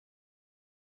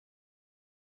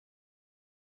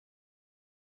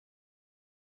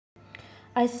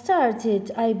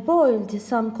I boiled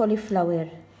some cauliflower.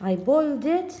 I boiled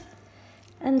it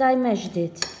and I mashed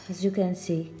it, as you can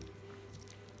see.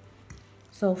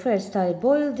 So first I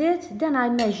boiled it, then I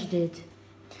mashed it.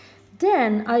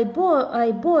 Then I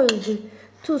boiled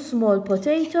 2 small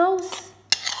potatoes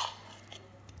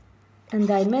and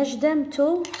I mashed them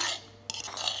too.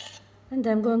 And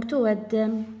I'm going to add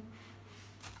them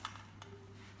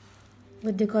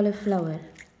with the cauliflower.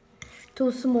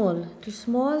 Two small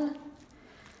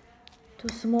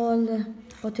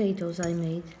potatoes I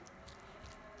made.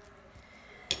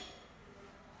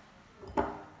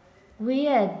 We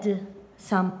add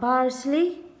some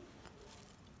parsley.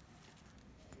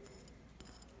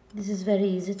 This is very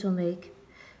easy to make.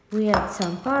 We add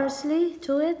some parsley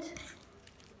to it.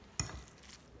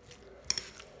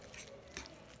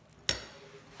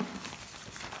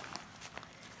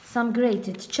 Some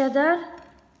grated cheddar.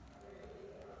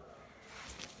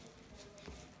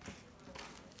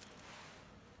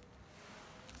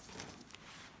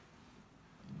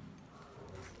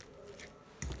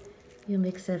 You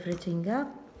mix everything up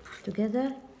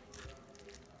together.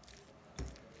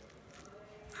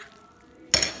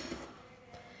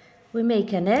 We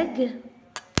make an egg.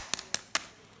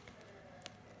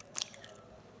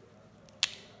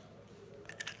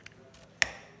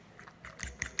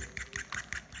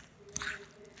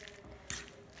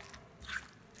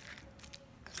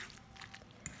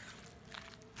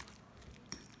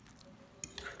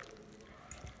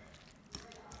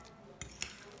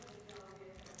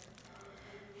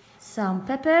 Some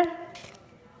pepper.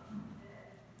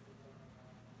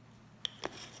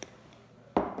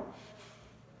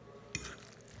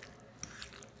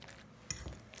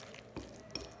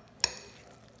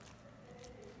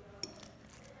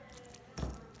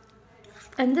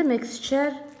 And the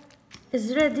mixture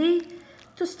is ready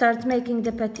to start making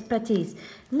the patties.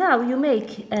 Now you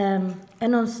make a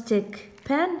non-stick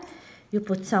pan. You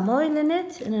put some oil in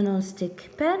it, in a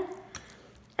non-stick pan,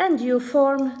 and you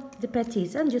form the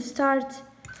patties and you start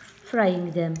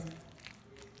frying them.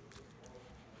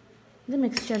 The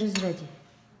mixture is ready.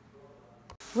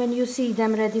 When you see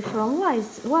them ready from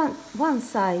one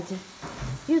side,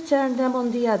 you turn them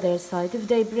on the other side. If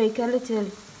they break a little,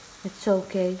 it's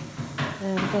okay.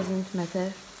 Doesn't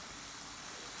matter.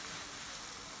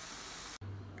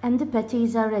 And the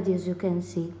patties are ready, as you can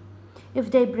see.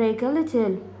 If they break a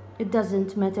little, it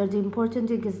doesn't matter. The important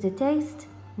thing is the taste.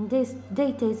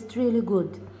 They taste really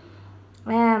good.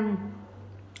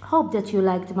 Hope that you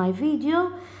liked my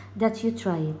video, that you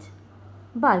try it.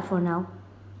 Bye for now.